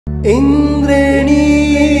इंद्रेणी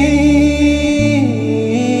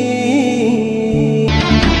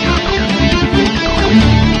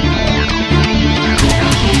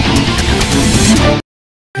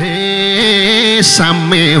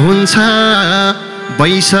साम्य हुन्छ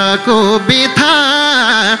बैसको बेथा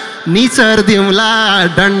निचर दिउँला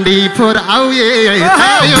डन्डी फोर आउए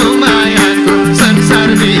थायो मायाको संसार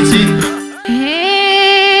विचित्र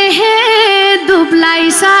हे दुब्लाई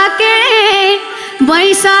सके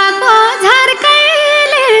बैसको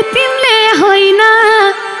झर्कैले तिमीले होइन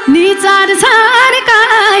निचर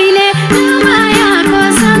झर्कैले मायाको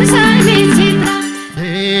संसार विचित्र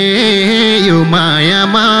हे यो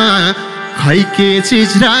मायामा खै के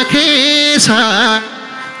चिज राखेछ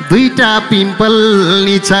दुईटा पिम्पल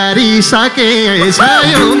निचारिसकेछ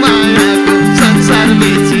यो मायाको संसार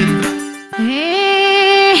विचित्र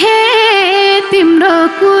हे तिम्रो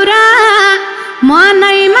कुरा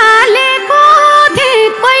मनैमा लेको थिए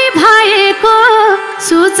कोही भएको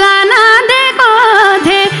सूचना दिएको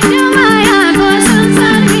थिए यो मायाको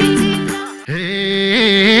संसार विचित्र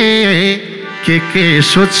हे के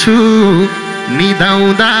सोच्छु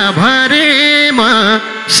निदाउँदा भरेमा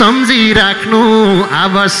सम्झिराख्नु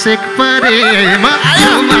आवश्यक परेमा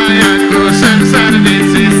यो मायाको संसार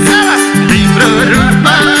विचित्र तिम्रो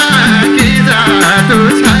रूपमा के जादु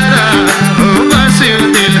छ र हो बस्यो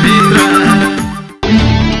दिलभित्र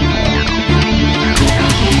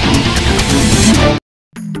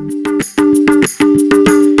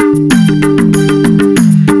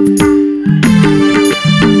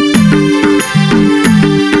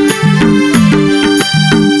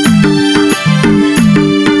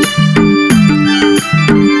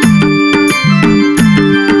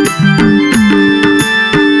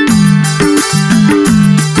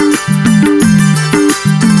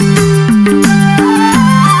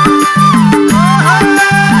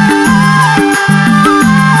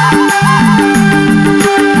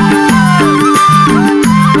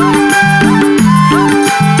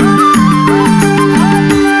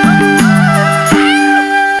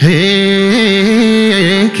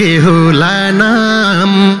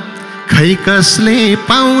कसले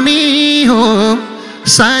पाउने हो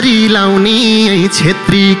सारी लाउने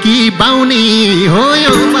छेत्री कि बाउने हो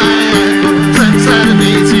यो मायाको संसार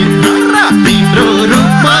विचित्र तिम्रो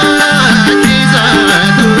रूपमा के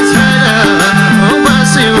जादु छ र हो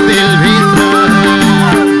बस्यो दिलभित्र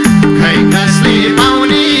खै कसले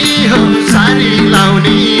पाउने हो सारी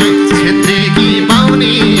लाउने छेत्री कि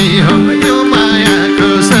बाउने हो यो मायाको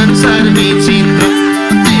संसार विचित्र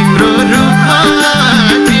तिम्रो रूपमा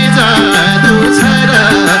के जादु छ र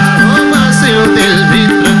हो बस्यो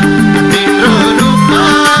दिलभित्र तिम्रो रूपमा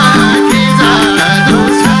के जादु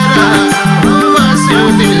छ र हो बस्यो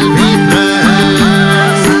दिलभित्र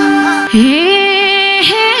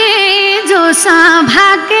हे जो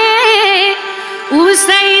सौभाग्य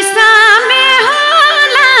उसै सामे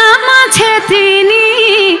होला म छेत्रिनी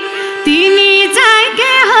तिमी चाहिँ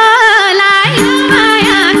के होला यो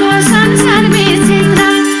मायाको संसार विचित्र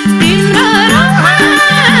तिम्रो रूपमा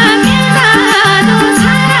के जादु छ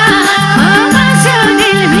र हो बस्यो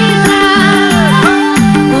दिलभित्र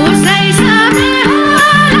उसै सामे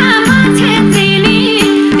होला म छेत्रिनी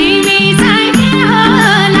तिमी चाहिँ के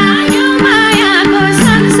होला यो मायाको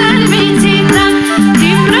संसार विचित्र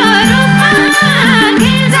तिम्रो रूपमा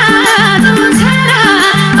के जादु छ र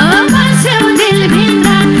हो बस्यो दिलभित्र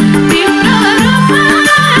तिम्रो रूपमा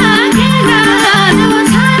के जादु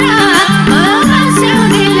छ र हो बस्यो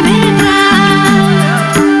दिलभित्र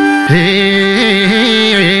हे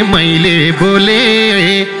मैले बोले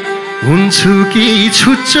हुन्छु कि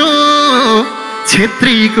छुच्चो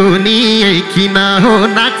छेत्रीको नि किन हो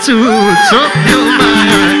नाच्छु यो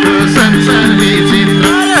मायाको संसार विचित्र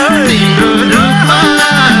तिम्रो रूपमा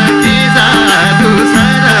के जादु छ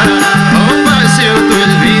र हो बस्यो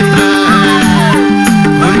दिलभित्र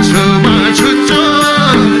हुन्छु म छुच्चो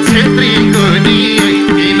छेत्रीको नि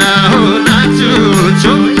किन हो नाच्छु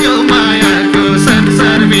यो मायाको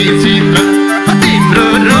संसार विचित्र तिम्रो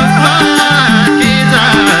रूपमा के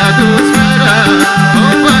जादु छ र हो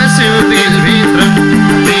बस्यो दिलभित्र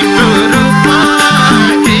तिम्रो रूपमा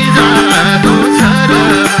के जादु छ र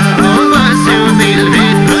हो बस्यो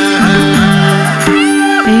दिलभित्र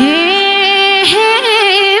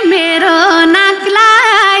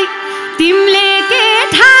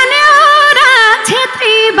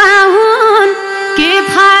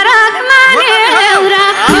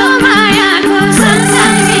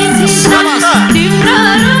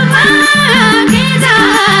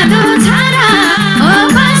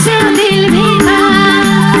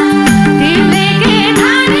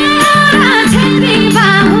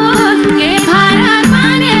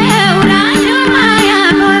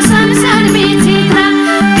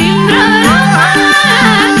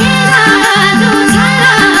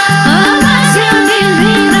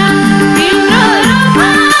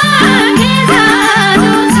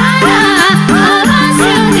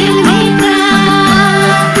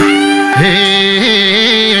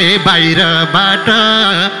बाहिरबाट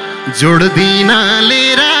जोड्दिन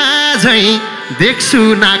लिएर झै देख्छु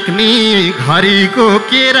नाक्ने घरीको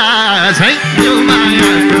केरा झै यो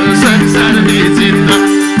मायाको संसार विचित्र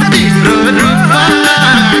तिम्रो रूपमा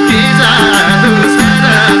के जादु छ र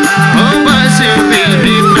हो बस्यो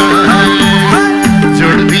दिलभित्र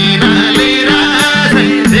जोड्दिन लिएर झै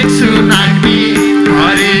देख्छु नाक्ने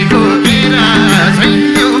घरीको केरा झै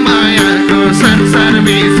यो मायाको संसार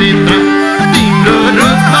विचित्र तिम्रो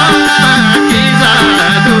रूपमा के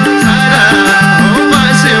जादु छ र हो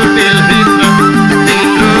बस्यो दिलभित्र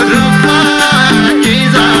तिम्रो रूपमा के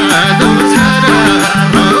जादु छ र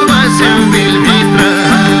हो बस्यो दिलभित्र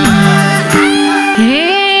हे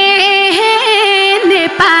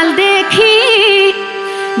नेपालदेखि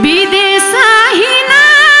विदेश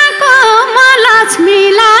हिँडाको म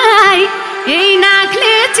लक्ष्मीलाई यही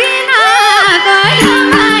नाकले चिनाएको यो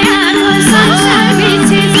मायाको संसार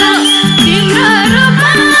विचित्र तिम्रो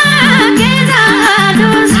रूपमा के जादु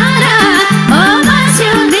छ र हो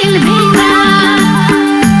बस्यो दिलभित्र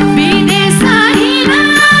विदेश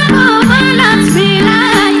हिँडाको म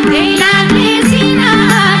लक्ष्मीलाई यही नाकले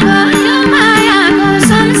चिनाएको यो मायाको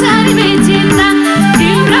संसार विचित्र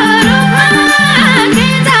तिम्रो रूपमा के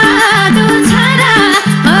जादु छ र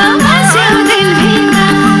हो बस्यो दिलभित्र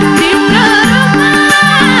तिम्रो रूपमा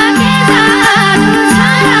के जादु छ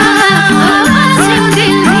र हो बस्यो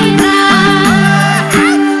दिलभित्र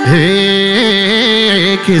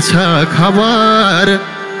हे के छ खबर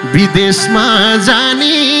विदेशमा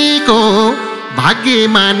जानेको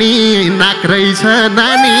भाग्यमानी नाक रहेछ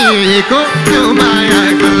नानीको यो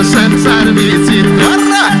मायाको संसार विचित्र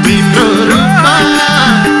तिम्रो रूपमा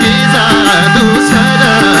के जादु छ र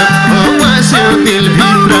हो बस्यो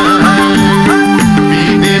दिलभित्र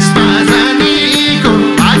विदेशमा जानेको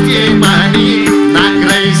भाग्यमानी नाक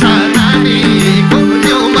रहेछ नानीको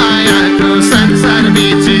यो मायाको संसार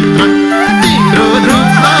विचित्र तिम्रो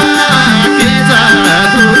रूपमा के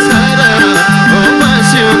जादु छ र हो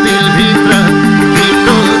बस्यो दिलभित्र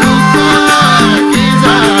तिम्रो रूपमा के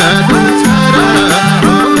जादु छ र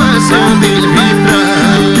हो बस्यो दिलभित्र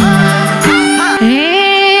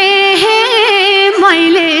हे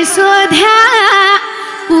मैले सोध्या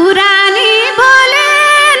पुरानी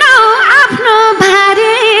बोलेनौ आफ्नो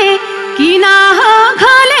बारे किन हो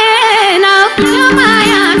खोलेनौ यो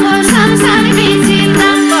मायाको संसार विचित्र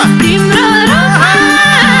तिम्रो रूपमा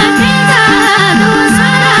के जादु छ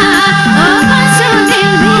र हो बस्यो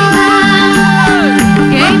दिलभित्र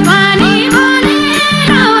केही पनि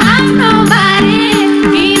बोलेनौ आफ्नो बारे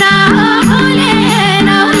किन हो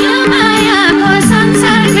खोलेनौ यो मायाको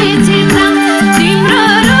संसार विचित्र तिम्रो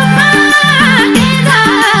रूपमा के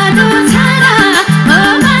जादु छ र हो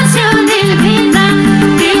बस्यो दिलभित्र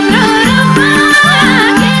तिम्रो रूपमा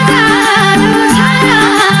के जादु छ र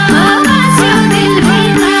हो बस्यो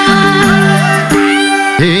दिलभित्र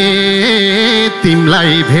हे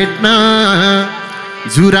तिमलाई भेट्न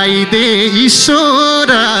जुराइदे ईश्वर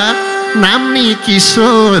नाम्नी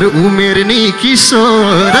किशोर उमेर्नी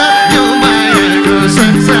किशोर यो मायाको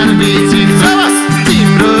संसार विचित्र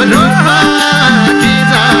तिम्रो रूपमा के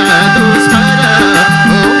जादु छ र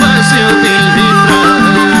हो बस्यो दिलभित्र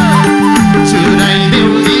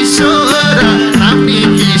जुराइदेऊ ईश्वर नाम्नी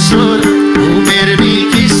किशोर उमेर्नी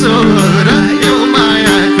किशोर यो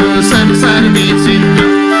मायाको संसार विचित्र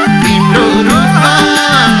तिम्रो रूपमा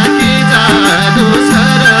के जादु छ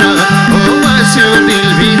र हो बस्यो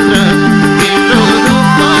दिलभित्र तिम्रो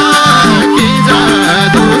रूपमा के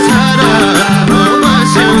जादु छ र हो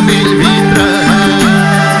बस्यो दिलभित्र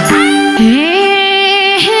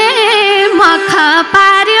हे मख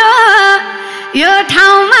पार्यो यो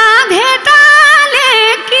ठाउँमा भेटाले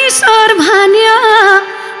किशोर भन्यो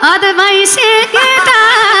अधवैँसे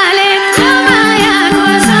केटाले यो मायाको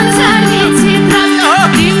संसार विचित्र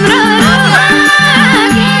तिम्रो रूपमा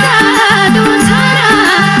के जादु छ र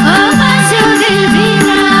हो बस्यो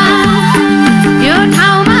दिलभित्र यो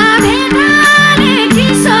ठाउँमा भेटाले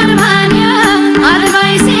किशोर भन्यो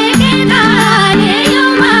अधवैँसे केटाले यो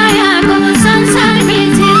मायाको संसार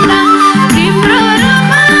विचित्र तिम्रो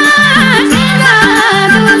रूपमा के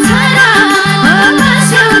जादु छ र हो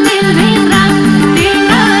बस्यो दिलभित्र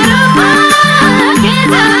तिम्रो रूपमा के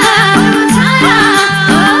जादु छ र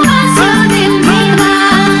हो बस्यो दिलभित्र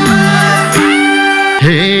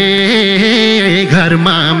हे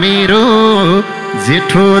घरमा मेरो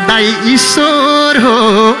जेठो दाई ईश्वर हो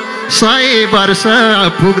 100 वर्ष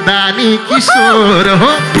पुग्दा नि किशोर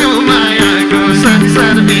हो यो मायाको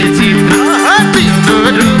संसार विचित्र तिम्रो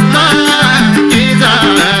रूपमा के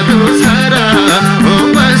जादु छ र हो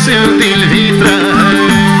बस्यो दिलभित्र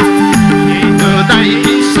जेठो दाई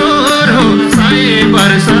ईश्वर हो 100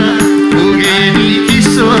 वर्ष पुगे नि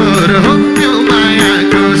किशोर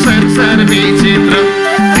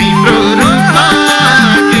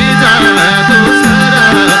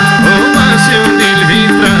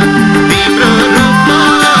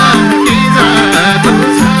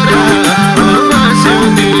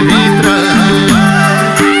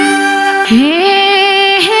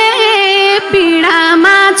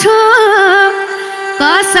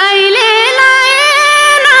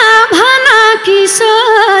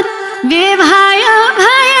बेभायो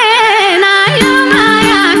भएन यो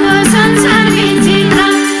मायाको संसार विचित्र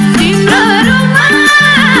तिम्रो रूपमा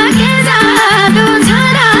के जादु छ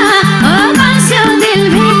र ओ बस्यो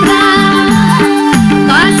दिलभित्र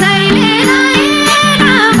कसैले रहेन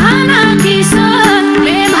भन किशोर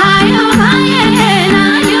बेभायो भएन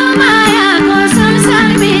यो मायाको संसार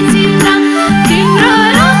विचित्र तिम्रो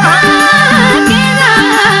रूपमा के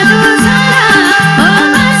जादु छ र ओ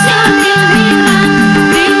बस्यो दिलभित्र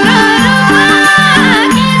तिम्रो रूपमा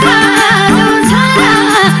के जादु छ र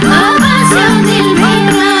ओ बस्यो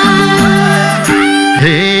दिलभित्र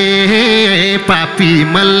हे पापी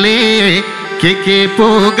मल्ले के पो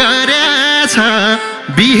गरेछ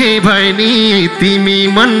बिहे भयो नि तिमी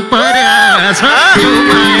मन पर्याछ यो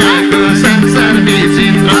मायाको संसार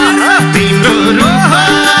विचित्र तिम्रो रूपमा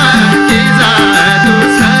के जादु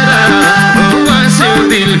छ र ओ बस्यो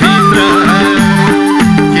दिलभित्र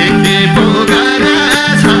के पो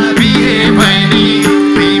गरेछ बिहे भयो नि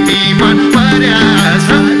तिमी मन पर्याछ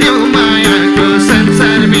यो मायाको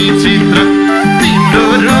संसार विचित्र तिम्रो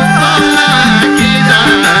रूपमा के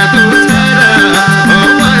जादु छ र ओ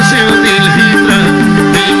बस्यो दिलभित्र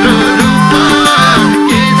तिम्रो रूपमा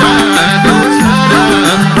के जादु छ र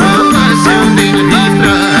ओ बस्यो दिलभित्र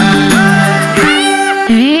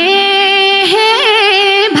हे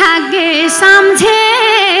भाग्य सम्झे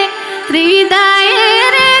हृदय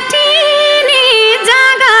रेटिनी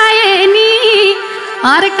जगाए नि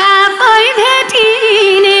अर्का पै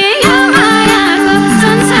भेटिने यो मायाको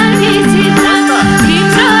संसार विचित्र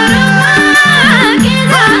तिम्रो रूपमा के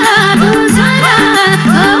जादु छ र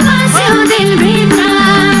ओ बस्यो दिलभित्र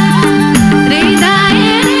हृदय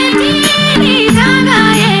रेटिनी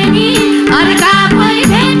जगाए नि अर्का पै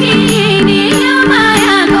भेटिने यो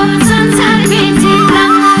मायाको संसार विचित्र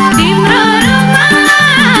तिम्रो रूपमा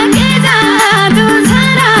के जादु छ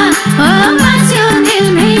र ओ बस्यो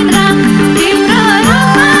दिलभित्र तिम्रो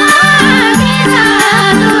रूपमा के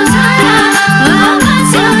जादु छ र ओ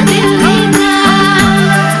बस्यो दिलभित्र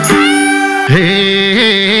हे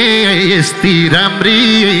यस्ती राम्री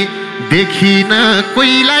देखिन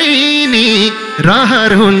कोहीलाई नि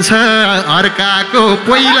रहर हुन्छ अर्काको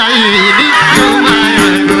पोइलाई नि यो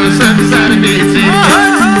मायाको संसार विचित्र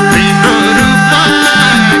तिम्रो रूपमा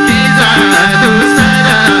के जादु छ र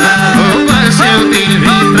ओ बस्यो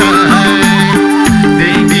दिलभित्र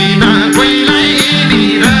देखिन कोहीलाई नि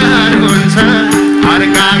रहर हुन्छ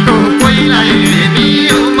अर्काको पोइलाई नि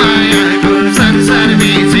यो मायाको संसार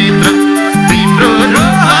विचित्र तिम्रो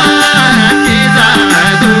रूपमा के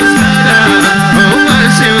जादु छ र ओ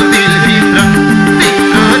बस्यो दिलभित्र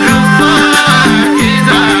तिम्रो रूपमा के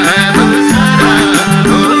जादु छ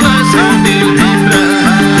र ओ बस्यो दिलभित्र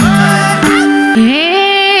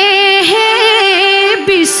हे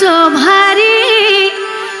विश्वभरि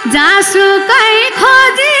जहाँसुकै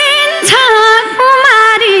खोजिन्छ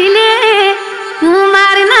कुमारीले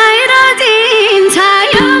कुमार नै रोजिन्छ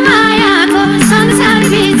यो मायाको संसार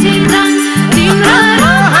विचित्र तिम्रो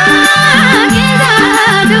रूपमा के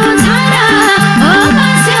जादु छ र ओ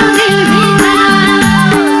बस्यो दिलभित्र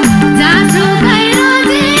जहाँसुकै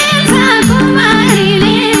रोजिन्छ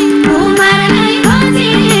कुमारीले कुमार नै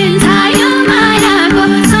खोजिन्छ यो मायाको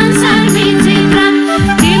संसार विचित्र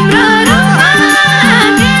तिम्रो रूपमा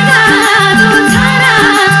के जादु छ र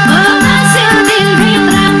ओ बस्यो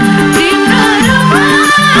दिलभित्र तिम्रो रूपमा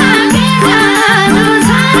के जादु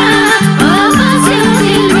छ र ओ बस्यो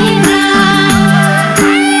दिलभित्र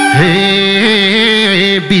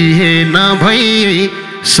हे बिहे नभई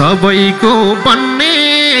सबैको बन्ने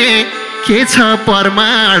के छ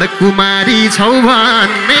प्रमाण कुमारी छौ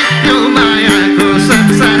भन्ने यो मायाको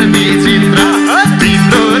संसार विचित्र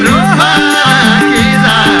तिम्रो रूपमा के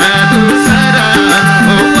जादु छ र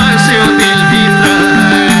ओ बस्यो दिलभित्र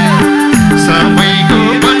सबैको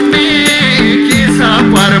बन्ने के छ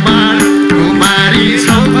प्रमाण कुमारी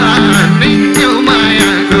छौ भन्ने यो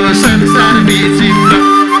मायाको संसार विचित्र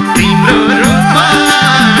तिम्रो रूपमा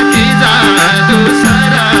के जादु छ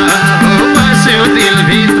र ओ बस्यो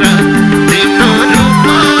दिलभित्र तिम्रो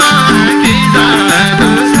रूपमा के जादु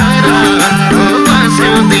छ र ओ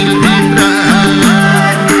बस्यो दिलभित्र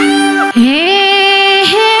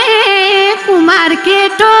हे कुमार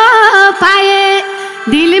केटो पाए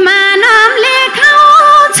दिलमा नाम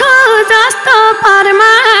लेखाउँछु जस्तो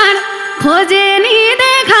प्रमाण खोजे नि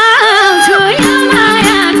देखाउँछु यो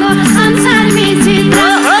मायाको संसार विचित्र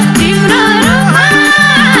तिम्रो रूपमा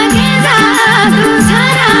के जादु छ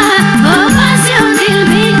र ओ बस्यो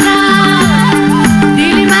दिलभित्र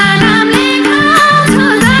दिलमा नाम लेखाउँछु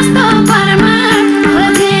जस्तो प्रमाण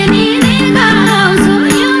खोजे नि देखाउँछु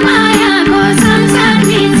यो मायाको संसार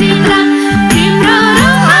विचित्र तिम्रो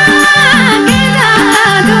रूपमा के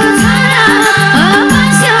जादु छ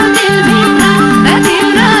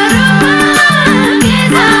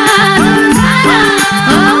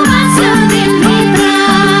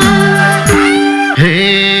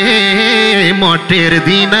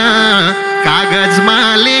टेर्दिन कागजमा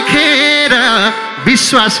लेखेर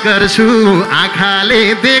विश्वास गर्छु आँखाले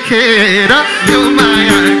देखेर यो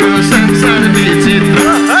मायाको संसार विचित्र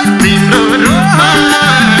तिम्रो रूपमा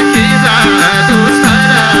के जादु छ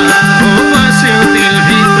र हो बस्यो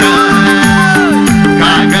दिलभित्र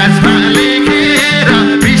कागजमा लेखेर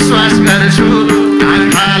विश्वास गर्छु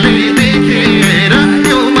आँखाले देखेर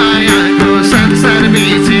यो मायाको संसार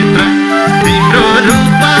विचित्र तिम्रो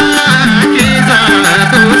रूपमा के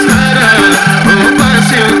जादु छ र हो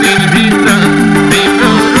बस्यो दिलभित्र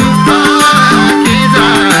तिम्रो रूपमा के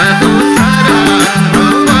जादु छ र हो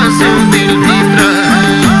बस्यो दिलभित्र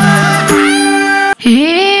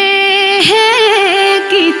हे हे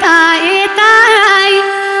गीता यताई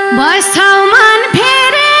बस्छौ मन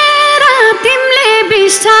फेरेर तिमीले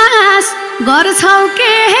विश्वास गर्छौ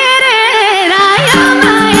के हेरेर यो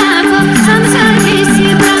मायाको संसार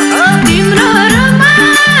विचित्र तिम्रो रूपमा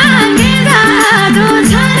के जादु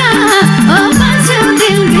छ र हो बस्यो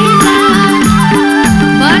दिलभित्र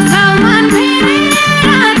बस्छौ मन फेरेर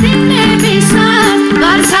तिमीले विश्वास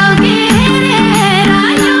गर्छौ के हेरेर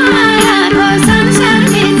यो मायाको संसार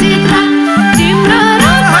विचित्र तिम्रो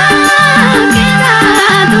रूपमा के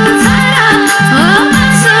जादु छ र हो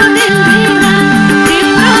बस्यो दिलभित्र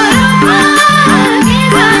तिम्रो रूपमा के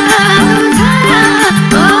जादु छ र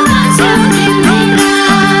हो बस्यो दिलभित्र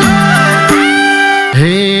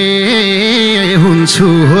हे हुन्छु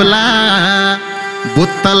होला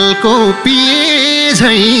बोतलको पिए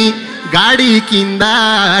झै गाडी किन्दा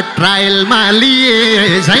ट्रायलमा लिए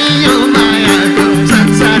झै यो मायाको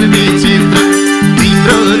संसार विचित्र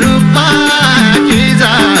तिम्रो रूपमा के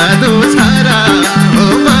जादु छ र हो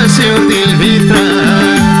बस्यो दिलभित्र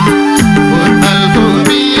बोतलको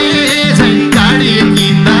पिए झै गाडी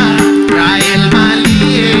किन्दा ट्रायलमा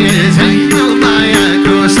लिए झै यो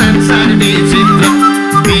मायाको संसार विचित्र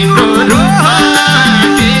तिम्रो रूपमा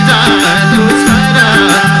के जादु छ र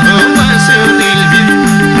हो बस्यो दिलभित्र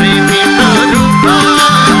तिम्रो रूपमा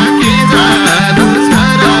के जादु छ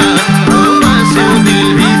र हो बस्यो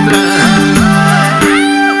दिलभित्र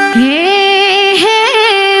हे हे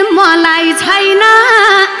मलाई छैन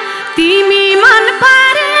तिमी मन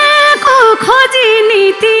परेको खोजी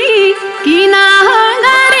नीति किन हो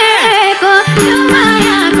गरेको यो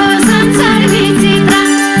मायाको संसार विचित्र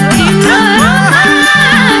तिम्रो रूपमा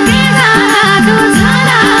के जादु छ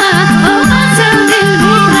र हो बस्यो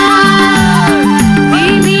दिलभित्र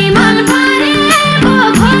तिमी मन परेको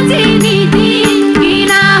खोजी नीति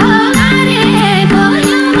किन हो गरेको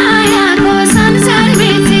यो मायाको संसार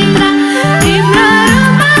विचित्र तिम्रो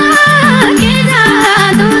रूपमा के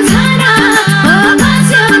जादु छ र हो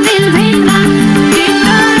बस्यो दिलभित्र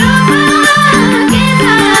तिम्रो रूपमा के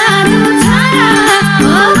जादु छ र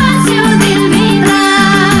हो बस्यो दिलभित्र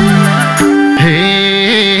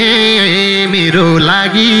हे मेरो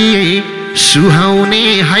लागि सुहाउने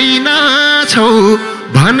हैन छौ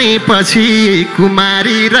भनेपछि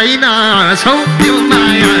कुमारी रहेन छौ त्यो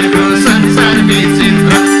मायाको संसार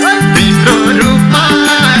विचित्र तिम्रो रूपमा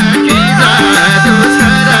के जादु छ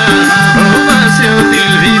र हो बस्यो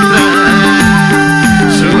दिलभित्र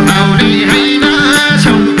सुहाउने हैन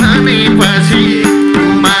छौ भनेपछि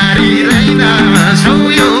कुमारी रहेन छौ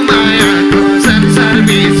यो मायाको संसार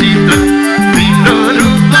विचित्र तिम्रो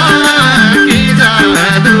रूपमा के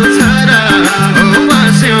जादु छ र हो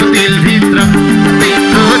बस्यो दिलभित्र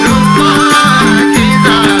तिम्रो रूपमा के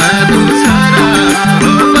जादु छ र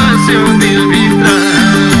हो बस्यो दिलभित्र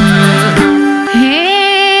हे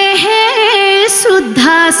हे शुद्ध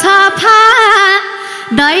सफा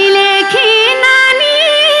दैलेखी नानी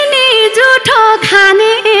नि जुठो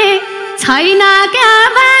खाने छैन क्या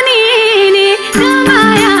बनिने यो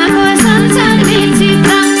मायाको संसार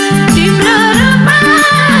विचित्र तिम्रो रूपमा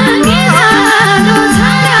के जादु छ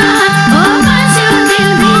र हो बस्यो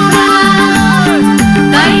दिलभित्र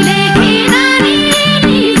दैलेखी नानी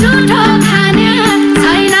नि जुठो खाने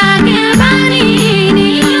छैन क्या बनिने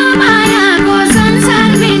यो मायाको संसार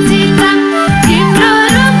विचित्र तिम्रो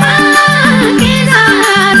रूपमा के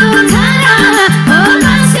जादु छ र हो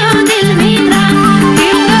बस्यो दिलभित्र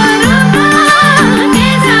तिम्रो रूपमा के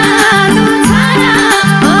जादु छ र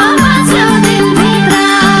हो बस्यो दिलभित्र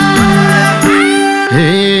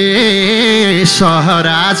हे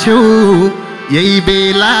सहरा छेउ यही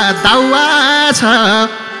बेला दाउवा छ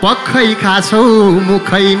पक्कै खाछौ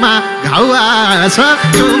मुखैमा घाउवा छ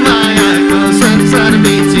यो मायाको संसार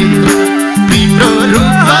विचित्र तिम्रो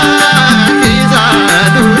रूपमा के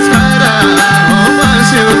जादु छ र हो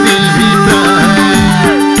बस्यो दिलभित्र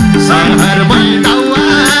सहरमै दाउवा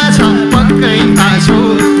छ पक्कै खाछौ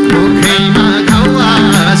मुखैमा घाउवा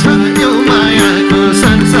छ यो मायाको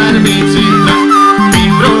संसार विचित्र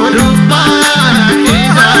तिम्रो रूपमा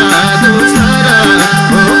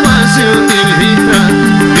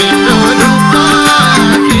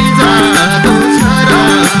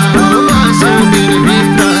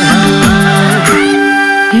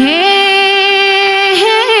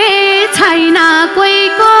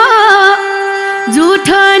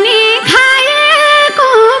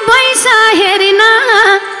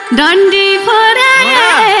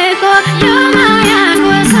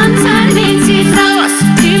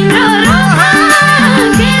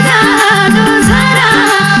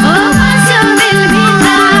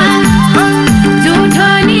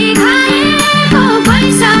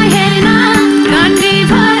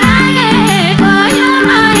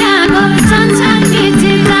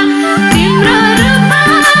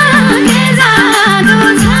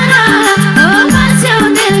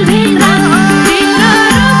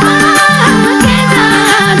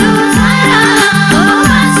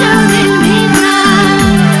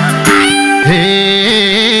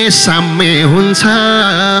साम्य हुन्छ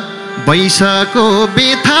वैशाको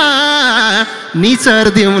बेथा निचर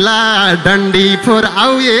दिउँला डन्डी फोर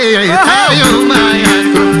आउए आयो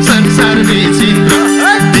मायाको संसार विचित्र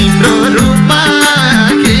तिम्रो रूपमा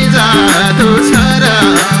के जादु छ र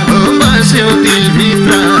हो बस्यो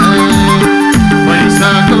दिलभित्र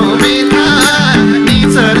वैशाको बेथा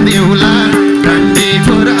निचर दिउँला डन्डी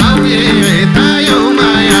फोर आउए आयो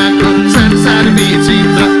मायाको संसार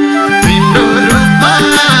विचित्र तिम्रो रूपमा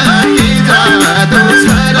के जादु छ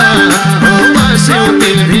र हो बस्यो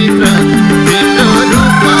दिलभित्र तिम्रो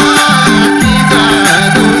रूपमा के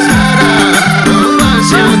जादु छ र हो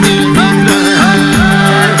बस्यो दिलभित्र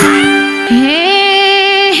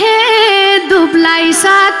हे दुब्लाई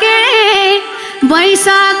सके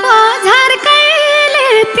वैशाखको झर्कैले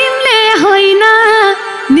तिमीले होइन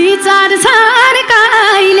निचार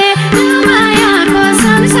झर्काइले मायाको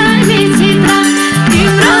संसार विचित्र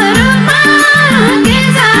तिम्रो रूपमा के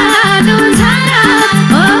जादु छ र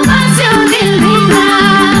हो बस्यो दिलभित्र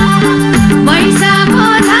वैशाखको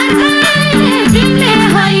झर्कैले तिमीले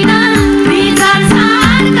होइन निचार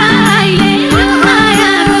झर्काइले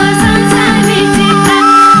मायाको संसार विचित्र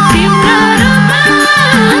तिम्रो रूपमा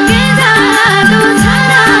के जादु छ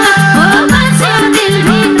र हो बस्यो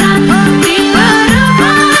दिलभित्र तिम्रो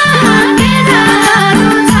रूपमा के जादु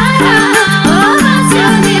छ र हो बस्यो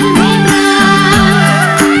दिलभित्र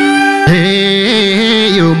हे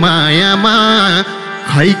यो मायामा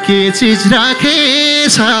खै के चिज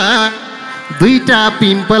राखेछ दुईटा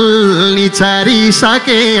पिम्पल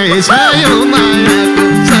निचारिसकेछ यो मायाको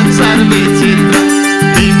संसार विचित्र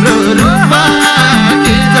तिम्रो रूपमा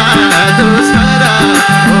के जादु छ र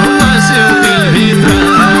हो बस्यो दिलभित्र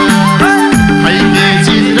खै के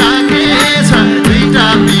चिज राखेछ दुईटा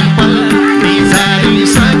पिम्पल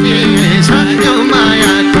निचारिसकेछ यो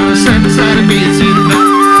मायाको संसार विचित्र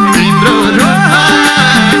तिम्रो रूपमा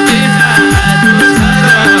के जादु छ र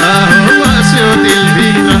हो बस्यो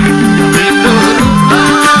दिलभित्र तिम्रो रूपमा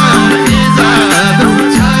के जादु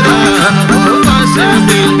छ र हो बस्यो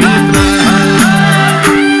दिलभित्र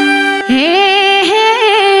हे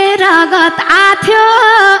रगत आथ्यो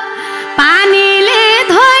पानीले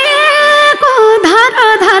धोएको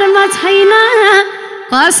धर्म छैन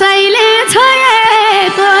कसैले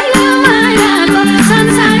छोएको यो मायाको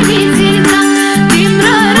संसार विचित्र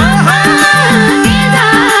तिम्रो रूपमा के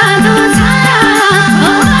जादु छ र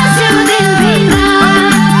हो बस्यो दिलभित्र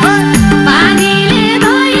पानीले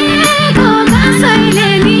धोएको कसैले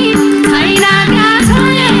नि छैन क्या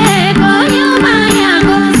छोएको यो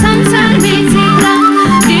मायाको संसार विचित्र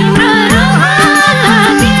तिम्रो रूपमा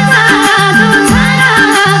के जादु छ र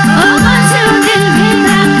हो बस्यो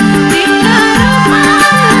दिलभित्र तिम्रो रूपमा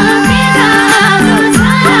के जादु छ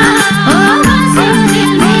र हो बस्यो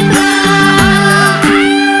दिलभित्र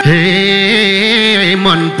हे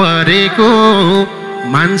मन परेको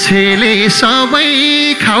मान्छेले सबै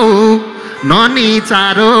खाऊ ननी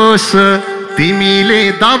चारोस् तिमीले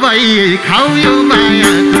दबाई खाऊ यो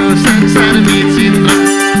मायाको संसार विचित्र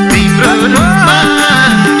तिम्रो रूपमा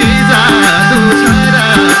के जादु छ र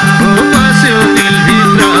हो बस्यो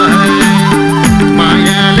दिलभित्र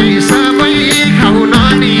मायाले सबै खाऊ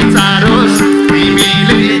ननी चारोस्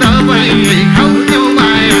तिमीले दबाई खाऊ यो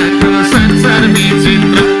मायाको संसार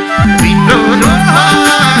विचित्र तिम्रो रूपमा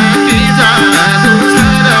के जादु छ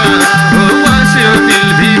र हो बस्यो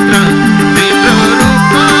दिलभित्र तिम्रो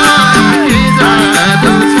रूपमा के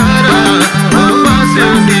जादु छ र हो बस्यो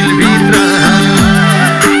दिलभित्र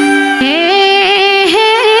हे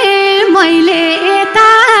मैले यता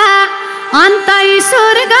अन्तै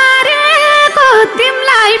सुर गरेको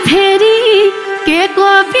तिमीलाई फेरि के को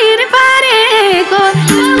पिर पारेको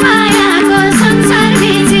मायाको संसार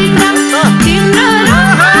विचित्र तिम्रो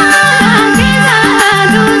रूपमा के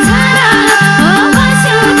जादु छ र हो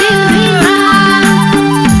बस्यो दिलभित्र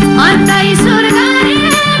अन्तै सुर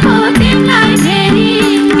गरेको तिमीलाई फेरि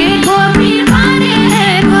के को पिर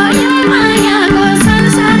पारेको यो मायाको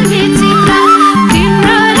संसार विचित्र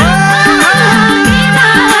तिम्रो रूपमा के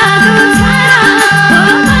जादु छ र हो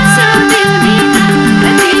बस्यो दिलभित्र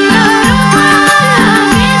तिम्रो रूपमा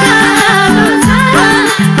के जादु छ र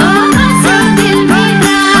हो बस्यो दिलभित्र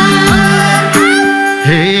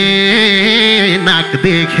हे नाक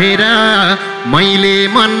देखेर मैले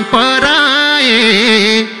मन पराए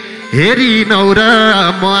हेरिनौ र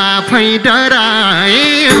म आफै डराए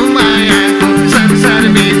मायाको संसार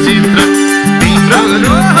विचित्र तिम्रो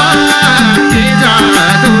रूपमा के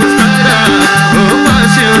जादु छ र हो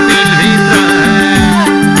बस्यो दिलभित्र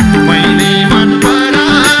मैले मन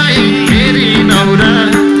पराए हेरिनौ र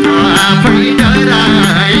म आफै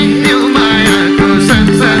डराए यो मायाको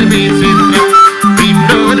संसार विचित्र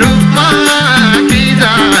तिम्रो रूपमा के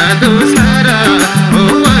जादु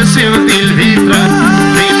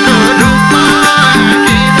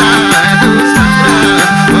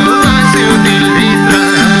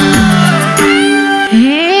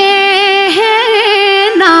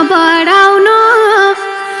बढाउनु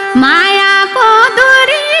मायाको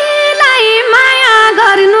दूरीलाई माया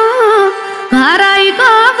गर्नु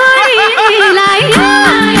घरैको बुढीलाई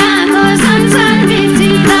मायाको संसार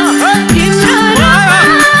बिचिरा तिम्रो रूपमा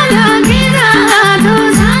लगिजानु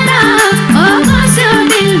छरा ओ बस्यो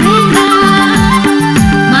दिलभित्र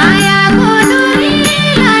मायाको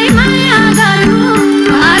दूरीलाई माया गर्नु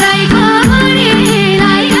घरैको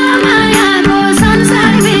बुढीलाई मायाको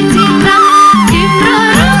संसार बिचिरा तिम्रो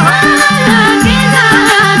रूपमा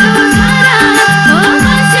लगिजानु छरा ओ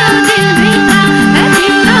बस्यो दिलभित्र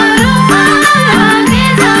तिम्रो रूपमा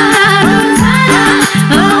लगिजानु छरा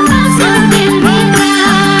ओ बस्यो दिलभित्र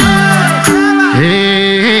हे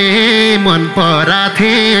मन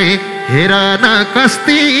पराथे हेर न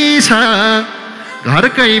कस्ती छ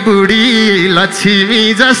घरकै बुढी लक्ष्मी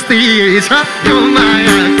जस्ती छ यो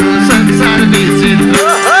मायाको संसार विचित्र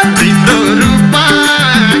तिम्रो रूपमा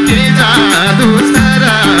के जादु छ र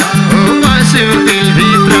ओ बस्यो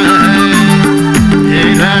दिलभित्र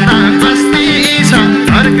हेर न कस्ती छ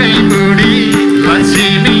घरकै बुढी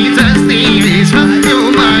लक्ष्मी जस्ती छ यो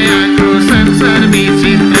मायाको संसार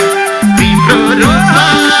विचित्र तिम्रो रूपमा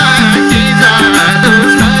के जादु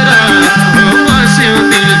छ र ओ बस्यो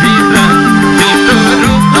दिलभित्र तिम्रो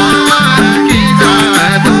रूपमा के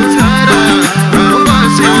जादु छ र ओ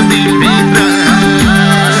बस्यो दिलभित्र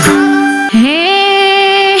हे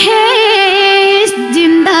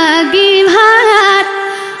जिन्दगी भर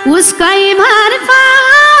उसकै भर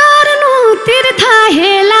पार्नु तीर्थ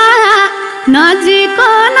हेला नजिकको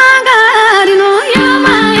नगर्नु यो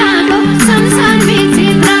मायाको संसार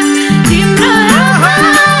विचित्र तिम्रो रूपमा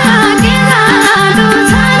के जादु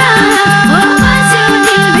छ र ओ बस्यो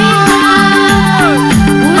दिलभित्र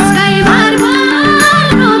उसकै भर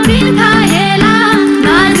पार्नु तीर्थ हेला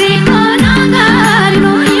नजिकको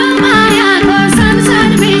नगर्नु यो मायाको संसार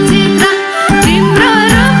विचित्र तिम्रो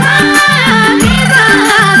रूपमा के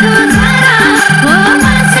जादु छ र ओ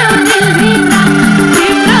बस्यो दिलभित्र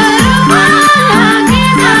तिम्रो रूपमा के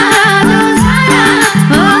जादु छ र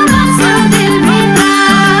ओ बस्यो दिलभित्र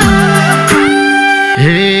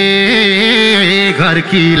हे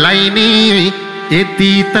घरकीलाई नि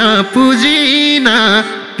यति त पुजिन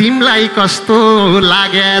तिमलाई कस्तो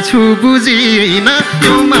लागेछु बुझिन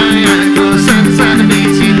यो मायाको संसार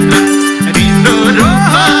विचित्र तिम्रो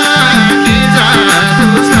रूपमा के जादु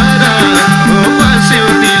छ र ओ बस्यो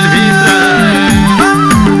दिलभित्र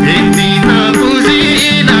यति त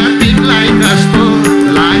बुझिन तिमलाई कस्तो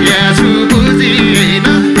लागेछु बुझिन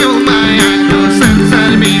यो मायाको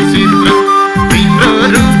संसार विचित्र तिम्रो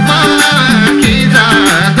रूपमा के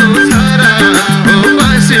जादु छ र ओ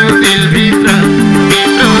बस्यो दिलभित्र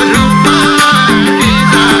तिम्रो रूपमा के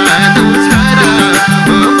जादु छ र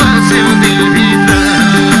ओ बस्यो दिलभित्र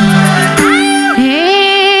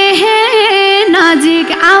हे नजिक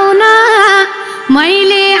आउन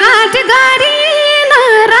मैले आँट गरिन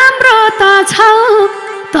राम्रो त छौ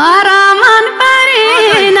तर मन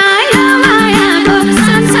परेन यो मायाको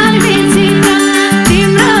संसार विचित्र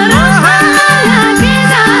तिम्रो रूपमा के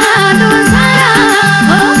जादु छ र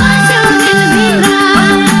ओ बस्यो दिलभित्र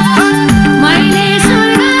मैले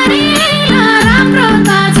सुर गरिन राम्रो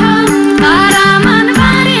त छौ तर मन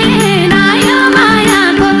परेन यो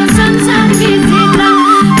मायाको संसार विचित्र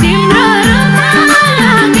तिम्रो रूपमा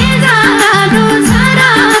के जादु छ र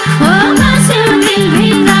ओ बस्यो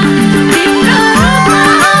दिलभित्र तिम्रो रूपमा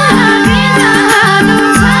के जादु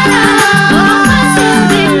छ र ओ बस्यो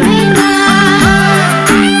दिलभित्र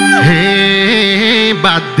हे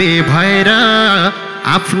बाध्य भएर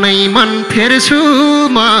आफ्नै मन फेर्छु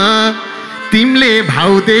म तिमीले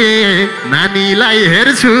भाउदे नानीलाई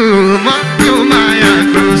हेर्छु म यो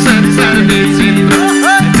मायाको संसार विचित्र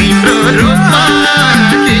तिम्रो रूपमा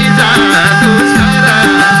के जादु छ र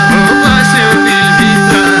ओ बस्यो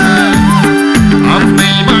दिलभित्र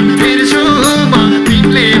आफ्नै मन फेर्छु म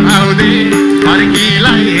तिमीले भाउदे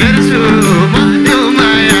फर्कीलाई हेर्छु म यो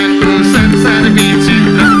मायाको संसार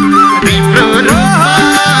विचित्र तिम्रो रूपमा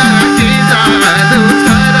के जादु छ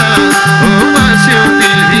र ओ बस्यो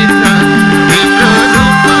दिलभित्र तिम्रो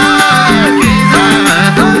रूपमा के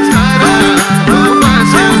जादु छ र ओ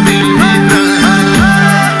बस्यो दिलभित्र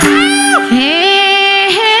हे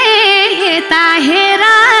यता हेर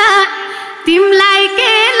तिमलाई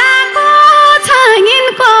के लाको छ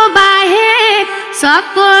यिनको बाहेक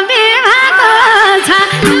सबको बेभाको छ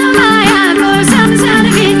यो मायाको संसार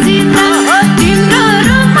विचित्र तिम्रो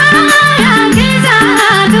रूपमा के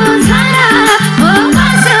जादु छ र ओ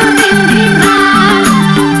बस्यो दिलभित्र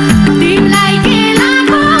तिमलाई के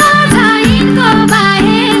लाको छ यिनको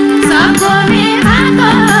बाहेक सबको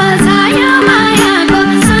बेभाको छ यो मायाको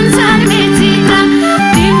संसार विचित्र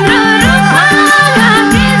तिम्रो रूपमा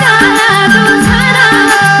के जादु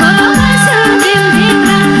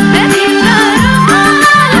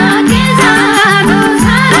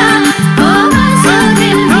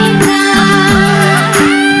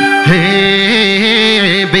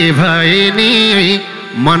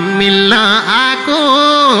मन मिल्न आको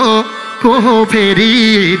को फेरि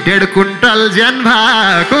 1.5 कुन्टल ज्यान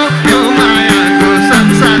भएको यो मायाको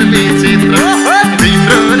संसार विचित्र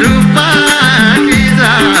तिम्रो रूपमा के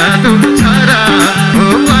जादु छ र हो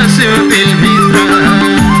बस्यो दिलभित्र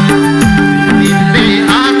तिमीले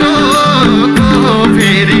आको को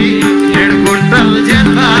फेरि 1.5 कुन्टल ज्यान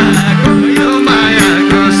भएको यो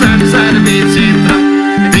मायाको संसार विचित्र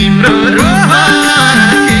तिम्रो रूपमा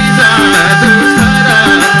के जादु छ र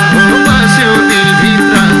हो बस्यो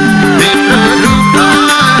दिलभित्र तिम्रो रूपमा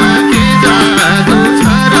के जादु छ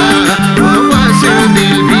र हो बस्यो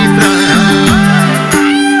दिलभित्र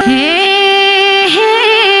हे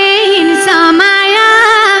हिंस माया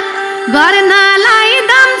गर्नलाई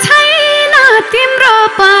दम छैन तिम्रो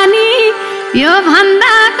पनि यो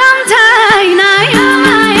भन्दा कम छैन यो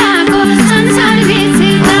मायाको संसार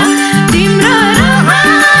विचित्र तिम्रो रूपमा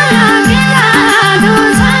के जादु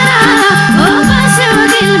छ र हो बस्यो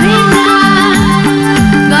दिलभित्र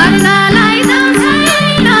गर्नलाई दम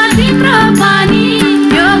छैन तिम्रो पनि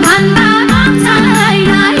यो भन्दा कम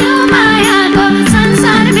छैन यो मायाको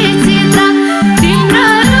संसार विचित्र तिम्रो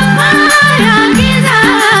रूपमा के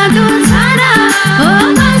जादु छ र हो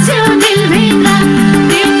बस्यो दिलभित्र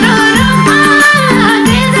तिम्रो रूपमा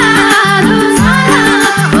के जादु छ र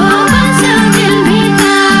हो बस्यो दिलभित्र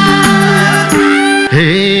हे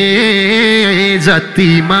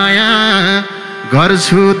जति माया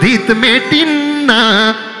गर्छु धित मेटिन्न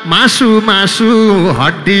मासु मासु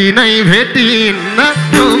हड्डी नै भेटिन्न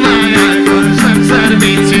यो मायाको संसार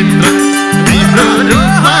विचित्र तिम्रो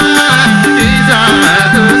रूपमा के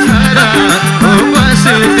जादु छ र हो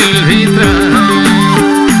बस्यो दिलभित्र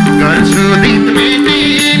गर्छु धित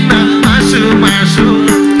मेटिन्न मासु मासु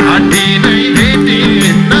हड्डी नै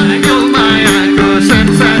भेटिन्न यो मायाको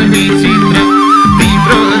संसार विचित्र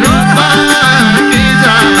तिम्रो रूपमा के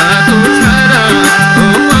जादु छ र हो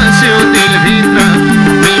बस्यो दिलभित्र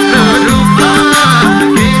तिम्रो रूपमा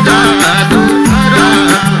के जादु छ र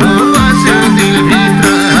हो बस्यो दिलभित्र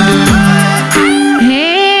हे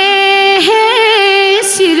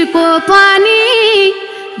शिरको पनि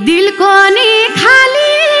दिलको नि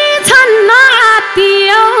खाली छन्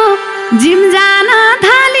आत्तियो जिम जान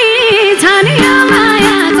थाली छन् यो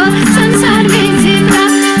मायाको संसार विचित्र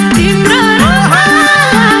तिम्रो रूपमा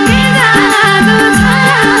के जादु छ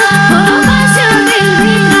हो बस्यो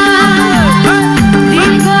दिलभित्र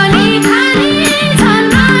दिलको नि खाली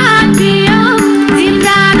छन् आत्तियो जिम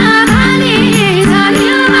जान थाली छन्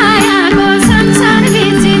यो मायाको संसार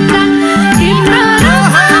विचित्र तिम्रो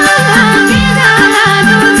रूपमा के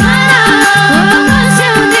जादु छ र हो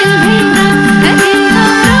बस्यो दिलभित्र तिम्रो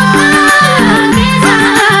रूपमा के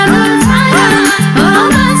जादु छ र हो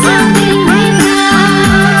बस्यो दिलभित्र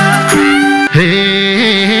हे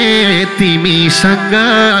तिमीसँग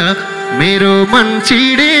मेरो मन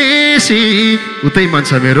चिडेसी उतै मन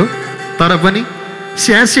छ मेरो तर पनि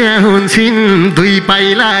स्यास्या हुन्छन् 2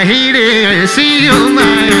 पाइला हिँडेसी यो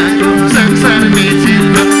मायाको संसार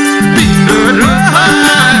विचित्र तिम्रो रूपमा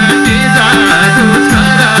के जादु छ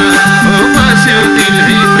र हो बस्यो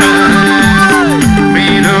दिलभित्र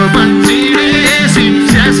मेरो मन चिडेसी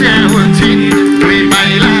स्यास्या हुन्छन् 2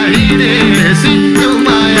 पाइला हिँडेसी यो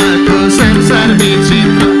मायाको संसार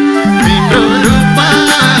विचित्र तिम्रो रूपमा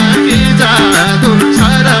के जादु छ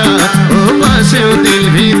र हो बस्यो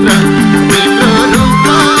दिलभित्र तिम्रो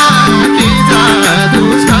रूपमा के जादु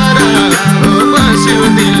छ र हो बस्यो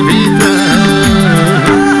दिलभित्र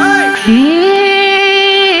हे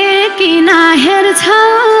किन हेर्छौ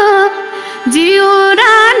जिउ र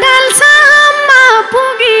डालसम्म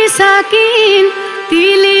पुगिसकिन्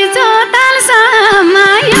तिली जोतालसम्म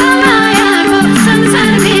यो मायाको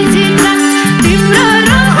संसार विचित्र तिम्रो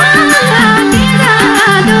रूपमा के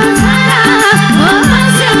जादु छ र हो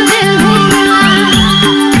बस्यो दिलभित्र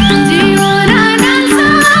जिउ र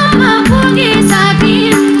डालसम्म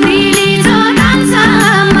पुगिसकिन् तिली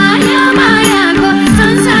जोतालसम्म यो मायाको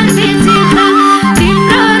संसार विचित्र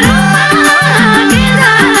तिम्रो रूपमा के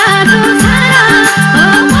जादु छ र हो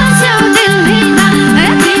बस्यो दिलभित्र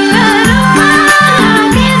तिम्रो रूपमा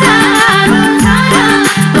के जादु छ र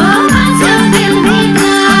हो बस्यो दिलभित्र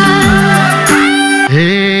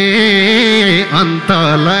हे अन्त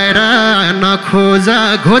लएर नखोजा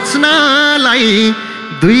घोच्नलाई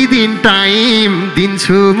 2 दिन टाइम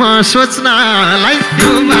दिन्छु म सोच्नलाई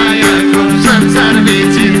यो मायाको संसार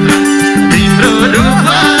विचित्र तिम्रो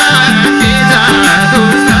रूपमा के जादु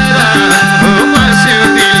छ र हो बस्यो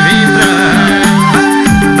दिलभित्र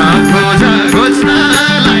नखोजा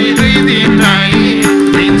घोच्नलाई 2 दिन टाइम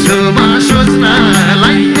दिन्छु म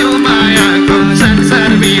सोच्नलाई यो मायाको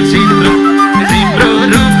संसार विचित्र तिम्रो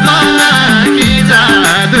रूपमा के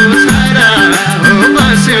जादु छ र हो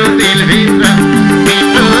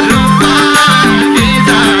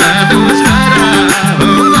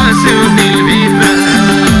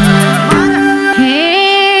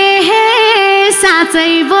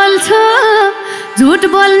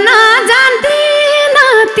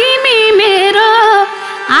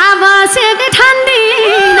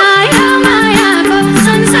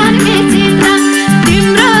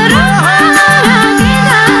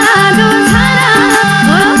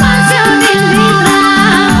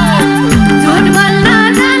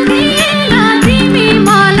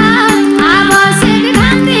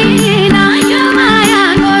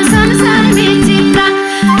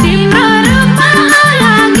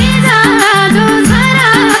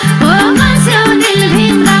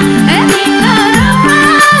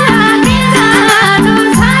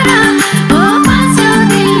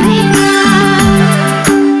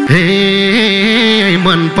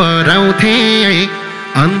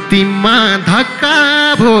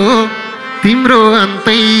भो तिम्रो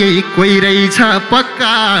अन्तै कोही रहेछ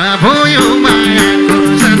पक्का भो यो मायाको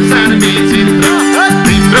संसार विचित्र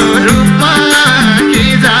तिम्रो रूपमा के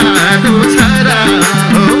जादु छ र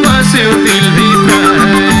हो बस्यो दिलभित्र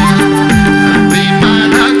तिमा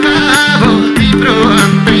धक्का भो तिम्रो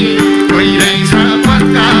अन्तै कोही रहेछ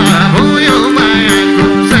पक्का भो यो मायाको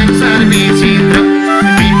संसार विचित्र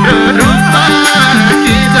तिम्रो रूपमा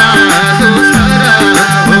के जादु छ र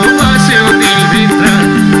हो बस्यो दिलभित्र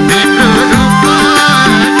तिम्रो रूपमा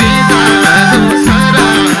के जादु छ र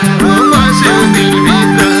हो बस्यो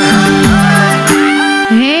दिलभित्र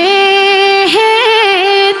हे हे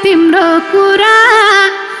तिम्रो कुरा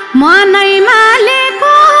मनैमा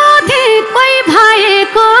लेको थिए कोही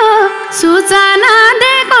भएको सूचना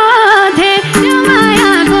दिएको थिए यो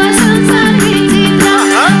मायाको संसार विचित्र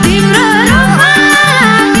तिम्रो रूपमा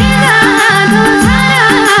के जादु छ र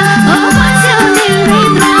हो बस्यो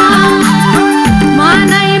दिलभित्र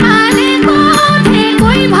मनैमा लेको थिए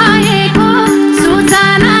कोही भएको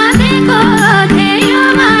सूचना दिएको थिए यो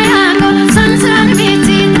मायाको संसार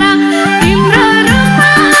विचित्र तिम्रो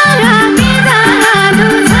रूपमा के जादु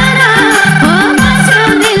छ र हो बस्यो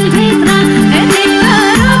दिलभित्र तिम्रो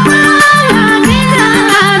रूपमा के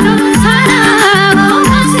जादु छ र हो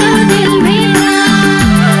बस्यो दिलभित्र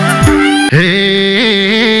हे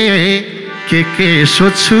के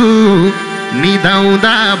सोच्छु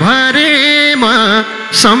निदाउँदा भरेमा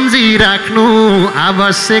सम्झिराख्नु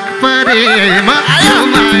आवश्यक परेमा यो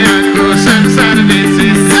मायाको संसार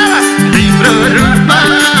विचित्र तिम्रो रूपमा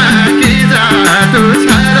के जादु छ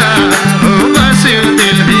र हो बस्यो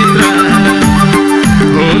दिलभित्र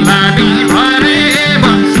होला नि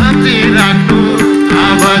भरेमा सम्झिराख्नु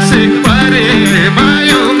आवश्यक परेमा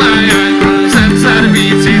यो मायाको संसार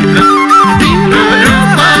विचित्र तिम्रो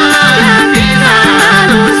रूपमा के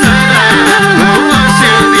जादु छ र हो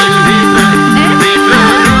बस्यो दिलभित्र तिम्रो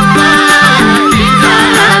रूपमा के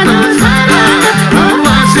जादु छ र हो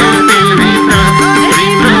बस्यो दिलभित्र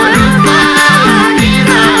तिम्रो रूपमा के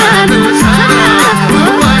जादु छ र हो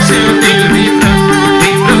बस्यो दिलभित्र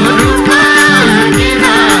तिम्रो रूपमा के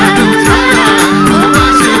जादु छ र हो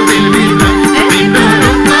बस्यो दिलभित्र तिम्रो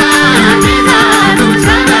रूपमा के जादु छ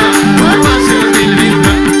र हो बस्यो दिलभित्र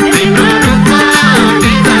तिम्रो रूपमा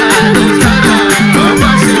के जादु छ र हो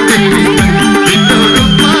बस्यो दिलभित्र तिम्रो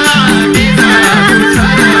रूपमा के जादु छ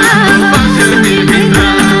र हो बस्यो दिलभित्र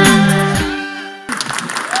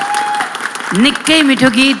निकै मिठो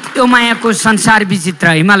गीत यो मायाको संसार विचित्र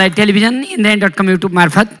हिमालय टेलिभिजन Indreni.com युट्युब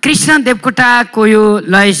मार्फत कृष्ण देवकोटाको यो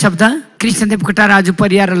लय शब्द कृष्ण देवकोटा राजु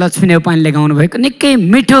परियार र लक्ष्मी नेउपानेले गाउनु भएको निकै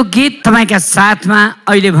मिठो गीत तपाईँका साथमा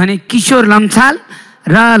अहिले भने किशोर लम्छाल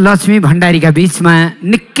र लक्ष्मी भण्डारीका बीचमा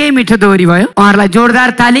निकै मिठो दोहोरी भयो उहाँहरूलाई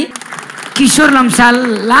जोरदार ताली किशोर लम्छाल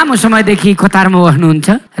लामो समयदेखि कतारमा बस्नुहुन्छ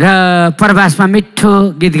र प्रवासमा मिठो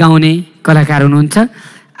गीत गाउने कलाकार हुनुहुन्छ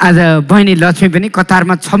आज बहिनी लक्ष्मी पनि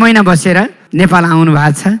कतारमा 6 महिना बसेर नेपाल आउनु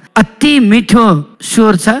भएको छ अति मिठो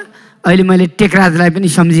स्वर छ अहिले मैले टेकराजलाई पनि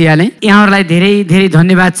सम्झिहालेँ यहाँहरूलाई धेरै धेरै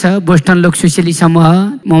धन्यवाद छ बोस्टन लोक सुशीली समूह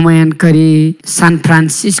मोमयान करी सान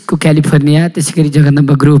फ्रान्सिस्को क्यालिफोर्निया त्यसै गरी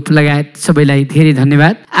जगदम्बा ग्रुप लगायत सबैलाई धेरै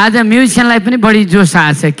धन्यवाद आज म्युजिसियनलाई पनि बढी जोस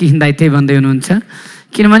आएको छ किन दाइ त्यही भन्दै हुनुहुन्छ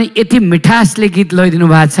किनभने यति मिठासले गीत लैदिनु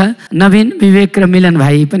भएको छ नवीन विवेक र मिलन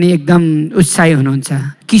भाइ पनि एकदम उत्साही हुनुहुन्छ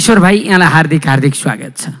किशोर भाइ यहाँलाई हार्दिक हार्दिक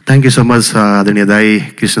स्वागत छ थ्याङ्क यू सो मच आदरणीय दाई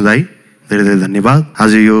कृष्ण दाई धेरै धेरै धन्यवाद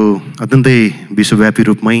आज यो अत्यन्तै विश्वव्यापी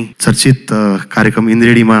रूपमै चर्चित कार्यक्रम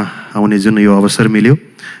इन्द्रेणीमा आउने जुन यो अवसर मिल्यो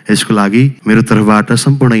यसको लागि मेरो तर्फबाट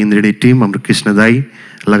सम्पूर्ण इन्द्रेणी टिम हाम्रो कृष्ण दाई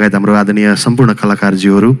लगायत हाम्रो आदरणीय सम्पूर्ण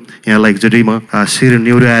कलाकारज्यूहरू यहाँलाई एकचोटि म शिर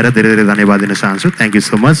निहुर्याएर धेरै धेरै धन्यवाद दिन चाहन्छु थ्याङ्क यू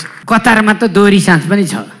सो मच कतारमा त दोहोरी साँझ पनि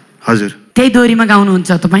छ हजुर त्यही दोहोरीमा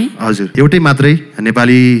गाउनुहुन्छ तपाईँ हजुर एउटै मात्रै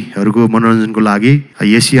नेपालीहरूको मनोरञ्जनको लागि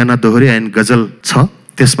एसियाना दोहोरी एन्ड गजल छ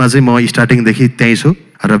त्यसमा चाहिँ म स्टार्टिङदेखि त्यहीँ छु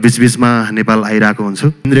र बिचबिचमा नेपाल आइरहेको हुन्छु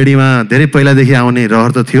इन्द्रेणीमा धेरै पहिलादेखि आउने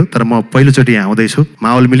रहर त थियो तर म पहिलोचोटि यहाँ आउँदैछु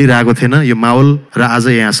माहौल मिलिरहेको थिएन यो माहौल र आज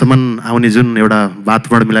यहाँसम्म आउने जुन एउटा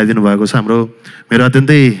वातावरण मिलाइदिनु भएको छ मेरो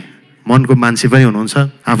अत्यन्तै मनको मान्छे पनि हुनुहुन्छ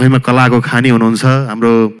आफैमा कलाको खानी हुनुहुन्छ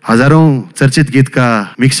हाम्रो हजारौं चर्चित गीतका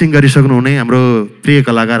मिक्सिङ गरिसक्नु हुने हाम्रो प्रिय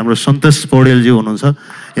कलाकार हाम्रो सन्तोष पौडेलज्यू हुनुहुन्छ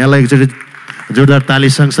यहाँलाई एकचोटि जोरदार ताली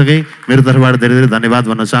सँगसँगै मेरो तर्फबाट धेरै धेरै धन्यवाद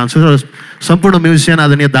भन्न चाहन्छु र सम्पूर्ण म्युजिसियन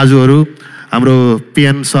आदरणीय दाजुहरू हाम्रो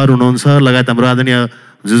पिएन सर हुनुहुन्छ लगायत हाम्रो आदरणीय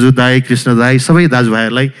जुजु दाई कृष्ण दाई सबै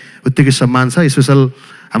दाजुभाइहरूलाई उत्तिकै सम्मान छ स्पेसल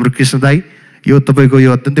हाम्रो कृष्ण दाई यो तपाईँको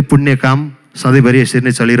यो अत्यन्तै पुण्य काम सधैँभरि यसरी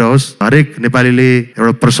नै चलिरहोस् हरेक नेपालीले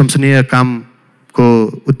एउटा प्रशंसनीय कामको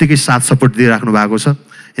उत्तिकै साथ सपोर्ट दिइराख्नु भएको छ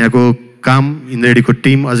यहाँको काम इन्द्रेणीको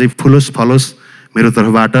टिम अझै फुलोस् फलोस् मेरो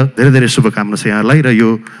तर्फबाट धेरै धेरै शुभकामना छ यहाँलाई र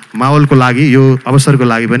यो माहौलको लागि यो अवसरको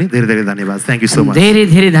लागि पनि धेरै धेरै धन्यवाद। Thank you so much.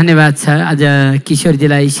 धेरै धेरै धन्यवाद छ। आज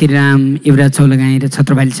किशोरजीलाई श्रीराम युवराज चौलगाई र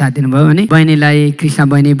छत्रबाली साथ दिनुभयो भने बहिनीलाई कृष्ण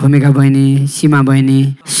बहिनी, भूमिका बहिनी, सीमा बहिनी,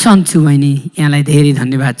 सन्चु बहिनी यहाँलाई धेरै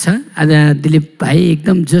धन्यवाद छ। आज दिलीप भाइ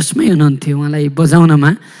एकदम जोसमै हुनुहुन्थ्यो। उहाँलाई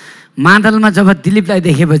बजाउनमा मादलमा जब दिलीपलाई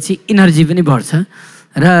देखेपछि इनर्जी पनि बढ्छ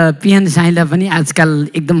र पिएन साईलाई पनि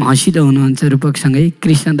आजकल एकदम हँसिलो हुनुहुन्छ रूपकसँगै।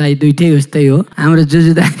 कृष्ण दाई दुइटै उस्तै हो। हाम्रो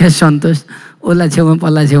जुजु दाई र सन्तोष ओला छेउमा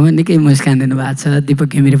पल्ला छेउमा निकै मुस्कान दिनुभएको छ।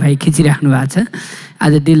 दीपक घिमिरे भाइ खिचिराख्नु भएको छ।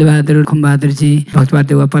 आज दिलबहादुर खुमबहादुरजी,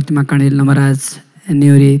 भक्तबहादुर देउवा, प्रतिमा कणेल, नमराज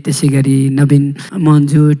न्योरे, त्यसै गरी नवीन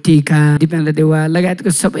मन्जु, टिका, दिपेन्द्र देउवा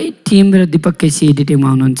लगायतको सबै टिम र दीपक केसी एडिटिङमा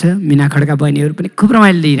हुनुहुन्छ। मिना खड्का बहिनीहरू पनि खुब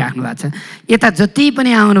रमाइलो लिइराख्नु भएको छ। यता जति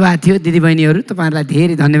पनि आउनु भएको थियो दिदीबहिनीहरू तपाईँहरूलाई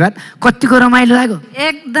धेरै धन्यवाद। कतिको रमाइलो लाग्यो?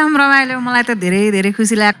 एकदम रमाइलो, मलाई त धेरै धेरै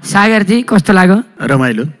खुसी लाग्यो। सागरजी कस्तो लाग्यो?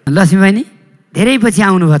 रमाइलो। लक्ष्मी बहिनी धेरै पछि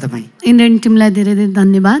आउनुभयो तपाईँ। इन्डियन टिमलाई धेरै धेरै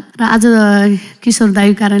धन्यवाद। र आज किशोर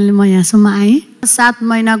दाइको कारणले म यहाँसम्म आएँ। 7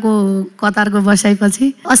 महिनाको कतारको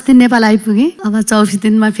बसाइपछि अस्ति नेपाल आइपुगेँ। अब 24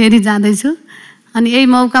 दिनमा फेरि जाँदैछु अनि यही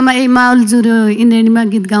मौकामा यही माहौल जुर्यो इन्द्रेणीमा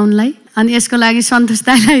गीत गाउनलाई। अनि यसको लागि सन्तोष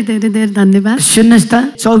दाइलाई धेरै धेरै धन्यवाद। सुन्नुहोस् त,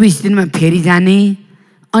 24 दिनमा फेरि जाने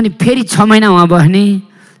अनि फेरि 6 महिना उहाँ बस्ने,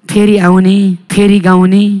 फेरि आउने, फेरि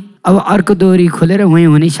गाउने, अब अर्को दोहोरी खोलेर उहीँ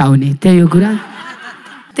हुने साउने, त्यही हो कुरा।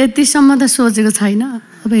 त्यतिसम्म त सोचेको छैन।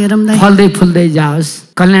 अब हेरौँ दाइ। फल्दै फुल्दै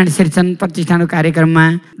जाओस्। कल्याण सिर्जन प्रतिष्ठानको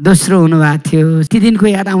कार्यक्रममा दोस्रो हुनुभएको थियो। ती दिनको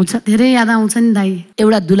याद आउँछ? धेरै याद आउँछ नि दाइ।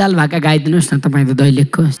 एउटा दुलाल भाका गाइदिनुहोस् न तपाईँको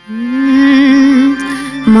दैलेखको।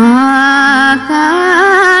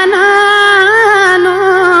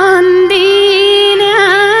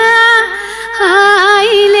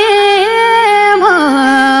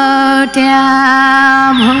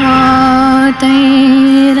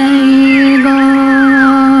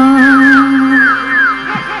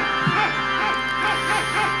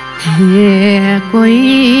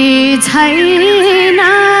 कोही छैन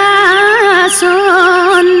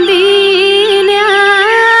सुन्दिने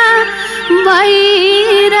बैरागीका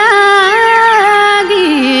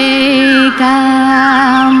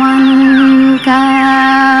मनका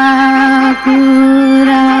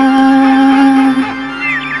कुरा।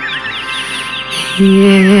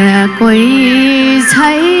 कोही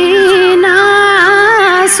छैन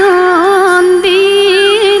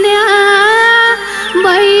सुन्दिने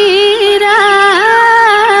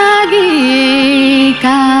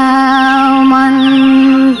बैरागीका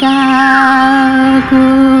मनका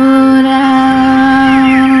कुरा।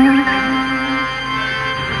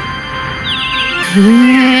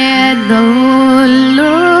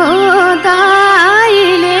 दौलो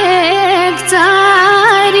दाइले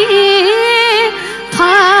चारी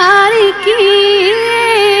फर्की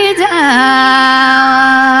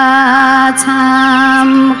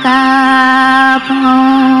छामका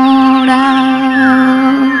पौडा।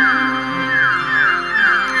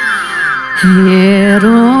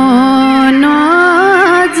 हेरो न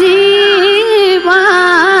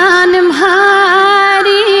जीवन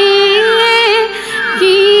भारी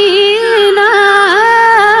किन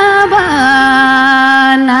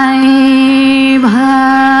बनाई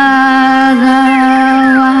भगवान।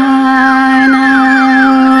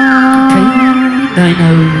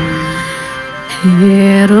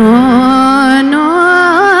 हेरो न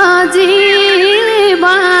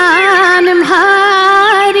जीवन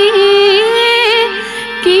भारी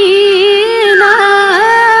किन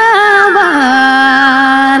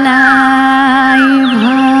बनाई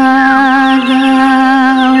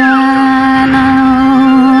भगवान।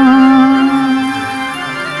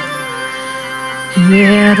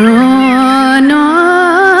 हेरो न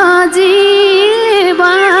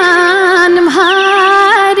जीवन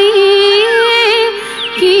भारी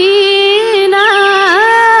किन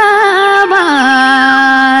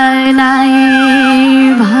बनाई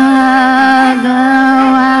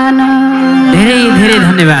भगवान। धेरै धेरै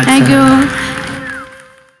धन्यवाद। Thank you.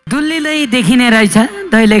 दुल्लीलाई देखिने रहेछ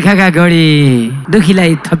दैलेखका गढी,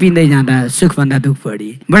 दुखीलाई थपिँदै जाँदा सुखभन्दा दुख बढी।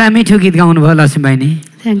 बडा मिठो गीत गाउनुभयो लक्ष्मी बहिनी।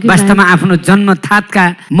 Thank you, वास्तवमा आफ्नो जन्मथातका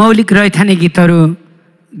मौलिक रैथाने गीतहरू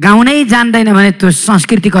गाउनै जान्दैन भने त्यो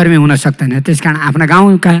संस्कृतिकर्मी हुन सक्दैन। त्यसकारण आफ्ना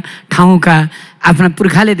गाउँका ठाउँका आफ्ना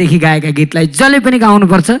पुर्खालेदेखि गाएका गीतलाई जसले पनि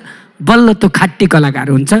गाउनुपर्छ, बल्ल त्यो खाट्टी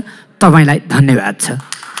कलाकार हुन्छ। तपाईँलाई धन्यवाद छ।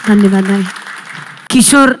 धन्यवाद दाइ।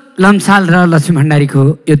 किशोर लम्साल र लक्ष्मी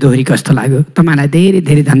भण्डारीको यो दोहोरी कस्तो लाग्यो? तपाईँलाई धेरै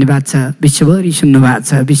धेरै धन्यवाद छ। विश्वभरि सुन्नुभएको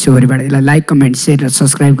छ। विश्वभरिबाट यसलाई लाइक, कमेन्ट, सेयर र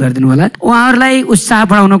सब्सक्राइब गरिदिनु होला। उहाँहरूलाई उत्साह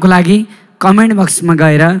बढाउनको लागि कमेन्ट बक्समा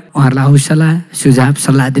गएर उहाँहरूलाई हौसला सुझाव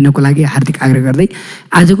सल्लाह दिनको लागि हार्दिक आग्रह गर्दै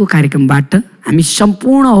आजको कार्यक्रमबाट हामी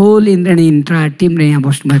सम्पूर्ण होल इन्द्रेणी इन्ट्रा टिम र यहाँ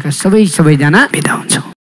बस्नुभएका सबैजना बिदा हुन्छौँ।